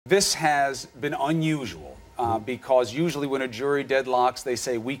This has been unusual because usually when a jury deadlocks, they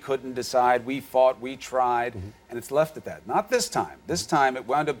say, we couldn't decide, we fought, we tried, and it's left at that. Not this time. This time it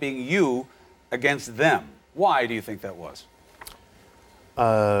wound up being you against them. Why do you think that was?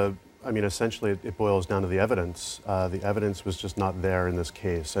 I mean, essentially, it boils down to the evidence. The evidence was just not there in this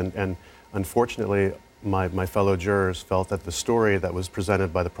case. And unfortunately, my fellow jurors felt that the story that was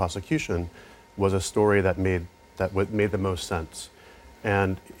presented by the prosecution was a story that made the most sense.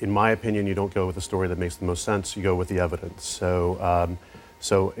 And in my opinion, you don't go with the story that makes the most sense. You go with the evidence.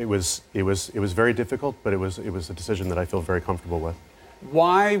 So it was very difficult, but it was a decision that I feel very comfortable with.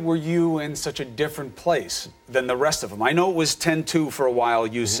 Why were you in such a different place than the rest of them? I know it was 10-2 for a while,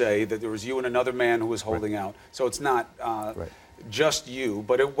 you say, that there was you and another man who was holding out. So it's not just you,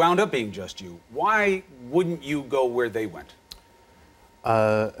 but it wound up being just you. Why wouldn't you go where they went?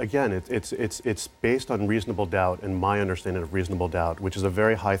 Again, it's based on reasonable doubt and my understanding of reasonable doubt, which is a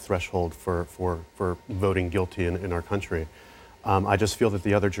very high threshold for voting guilty in our country. I just feel that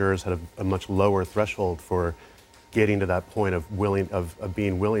the other jurors had a much lower threshold for getting to that point of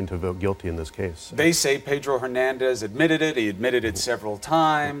being willing to vote guilty in this case. They say Pedro Hernandez admitted it. He admitted it several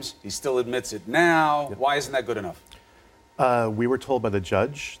times. He still admits it now. Yep. Why isn't that good enough? We were told by the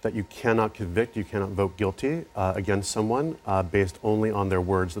judge that you cannot convict, you cannot vote guilty against someone based only on their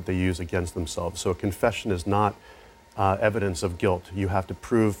words that they use against themselves. So a confession is not evidence of guilt. You have to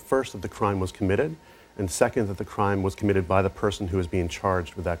prove first that the crime was committed, and second, that the crime was committed by the person who is being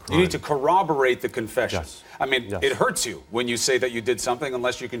charged with that crime. You need to corroborate the confession. Yes. I mean, it hurts you when you say that you did something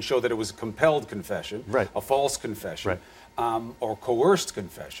unless you can show that it was a compelled confession, a false confession, or coerced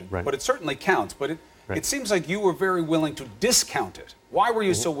confession. But it certainly counts. But it seems like you were very willing to discount it. Why were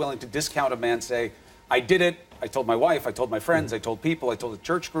you so willing to discount a man, say, I did it, I told my wife, I told my friends, I told people, I told a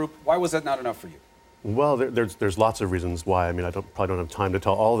church group. Why was that not enough for you? Well, there's lots of reasons why. I mean, probably don't have time to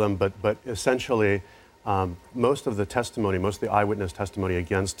tell all of them, but essentially, most of the testimony, most of the eyewitness testimony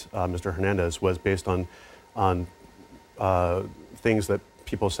against Mr. Hernandez was based on things that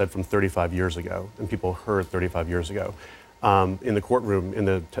people said from 35 years ago, and people heard 35 years ago. In the courtroom, in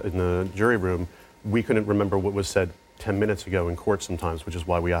the jury room, we couldn't remember what was said 10 minutes ago in court sometimes, which is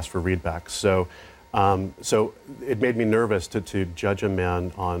why we asked for readbacks. So it made me nervous to judge a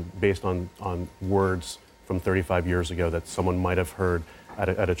man based on words from 35 years ago that someone might have heard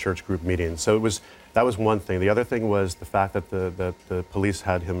at a church group meeting. So that was one thing. The other thing was the fact that the police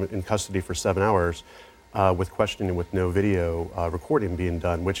had him in custody for 7 hours with questioning with no video recording being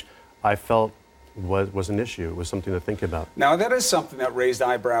done, which I felt was an issue. It was something to think about. Now, that is something that raised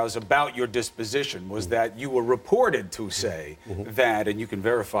eyebrows about your disposition, was that you were reported to say that, and you can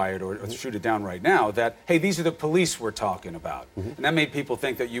verify it or shoot it down right now, that, hey, these are the police we're talking about. And that made people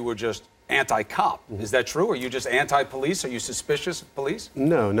think that you were just anti-cop. Is that true? Are you just anti-police? Are you suspicious of police?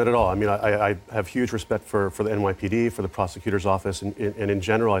 No, not at all. I mean, I have huge respect for the NYPD, for the prosecutor's office, and in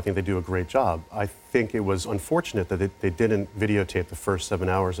general, I think they do a great job. I think it was unfortunate that they didn't videotape the first 7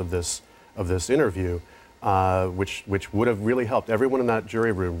 hours of this interview, which would have really helped. Everyone in that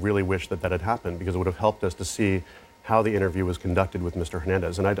jury room really wished that had happened, because it would have helped us to see how the interview was conducted with Mr.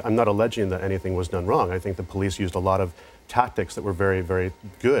 Hernandez. And I'm not alleging that anything was done wrong. I think the police used a lot of tactics that were very, very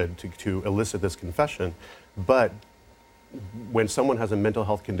good to elicit this confession. But when someone has a mental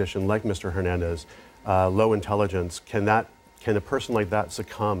health condition like Mr. Hernandez, low intelligence, can a person like that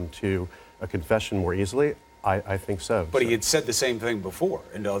succumb to a confession more easily? I think so. But he had said the same thing before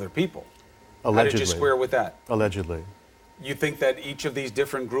and to other people. Allegedly. How did you square with that? Allegedly. You think that each of these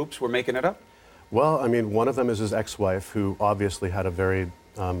different groups were making it up? Well, I mean, one of them is his ex-wife, who obviously had a very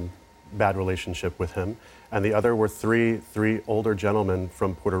bad relationship with him. And the other were three older gentlemen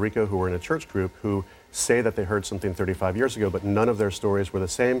from Puerto Rico who were in a church group who say that they heard something 35 years ago, but none of their stories were the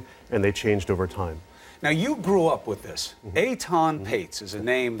same, and they changed over time. Now, you grew up with this. Etan Patz is a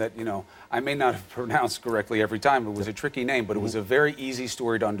name that, I may not have pronounced correctly every time. It was a tricky name, but it was a very easy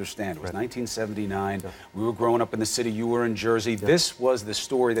story to understand. It was 1979. We were growing up in the city. You were in Jersey. This was the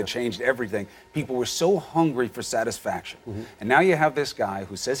story that changed everything. People were so hungry for satisfaction. And now you have this guy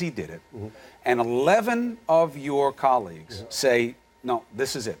who says he did it, and 11 of your colleagues say, no,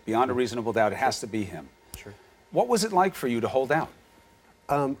 this is it. Beyond a reasonable doubt, it has to be him. Sure. What was it like for you to hold out?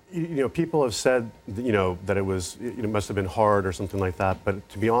 People have said, that it must have been hard or something like that. But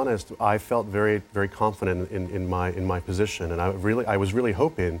to be honest, I felt very, very confident in my position, and I was really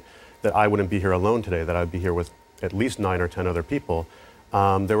hoping that I wouldn't be here alone today. That I'd be here with at least 9 or 10 other people.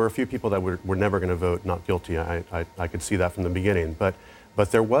 There were a few people that were never going to vote not guilty. I could see that from the beginning. But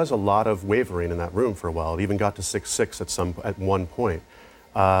there was a lot of wavering in that room for a while. It even got to 6-6 at one point.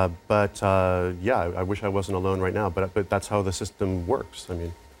 Yeah, I wish I wasn't alone right now, but that's how the system works. I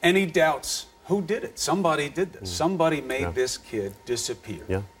mean. Any doubts? Who did it? Somebody did this. Somebody made this kid disappear.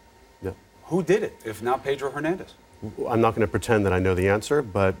 Yeah, yeah. Who did it, if not Pedro Hernandez? I'm not going to pretend that I know the answer,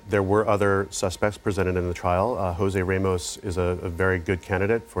 but there were other suspects presented in the trial. Jose Ramos is a very good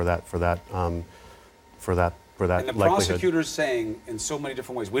candidate for that And the likelihood. prosecutor's saying in so many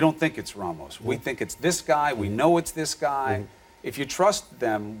different ways, we don't think it's Ramos. We think it's this guy. We know it's this guy. If you trust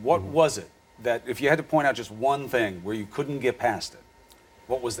them, what was it that, if you had to point out just one thing where you couldn't get past it,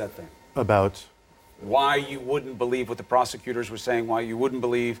 what was that thing? About Why you wouldn't believe what the prosecutors were saying, why you wouldn't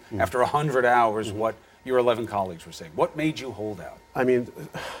believe after 100 hours what your 11 colleagues were saying. What made you hold out? I mean,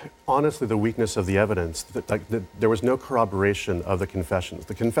 honestly, the weakness of the evidence, there was no corroboration of the confessions.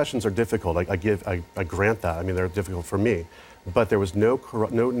 The confessions are difficult. I grant that. I mean, they're difficult for me. But there was no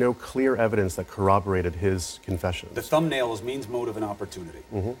clear evidence that corroborated his confessions. The thumbnails means motive and opportunity.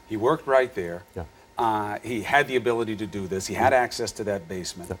 He worked right there. Yeah. He had the ability to do this. He had access to that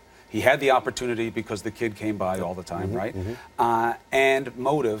basement. Yeah. He had the opportunity because the kid came by all the time, right? And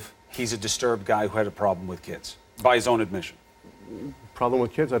motive, he's a disturbed guy who had a problem with kids, by his own admission. Problem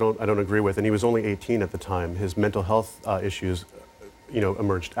with kids, I don't agree with. And he was only 18 at the time. His mental health issues,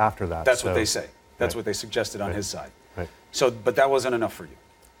 emerged after that. That's what they say. That's what they suggested on his side. Right. So, but that wasn't enough for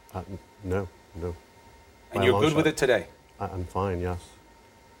you. No. And you're good with it today? I'm fine, yes.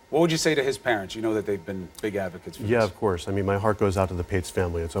 What would you say to his parents? You know that they've been big advocates for this. Yeah, of course. I mean, my heart goes out to the Patz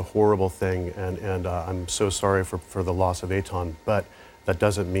family. It's a horrible thing, and I'm so sorry for the loss of Etan, but that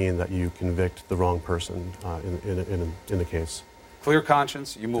doesn't mean that you convict the wrong person in the case. Clear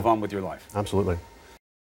conscience, you move on with your life. Absolutely.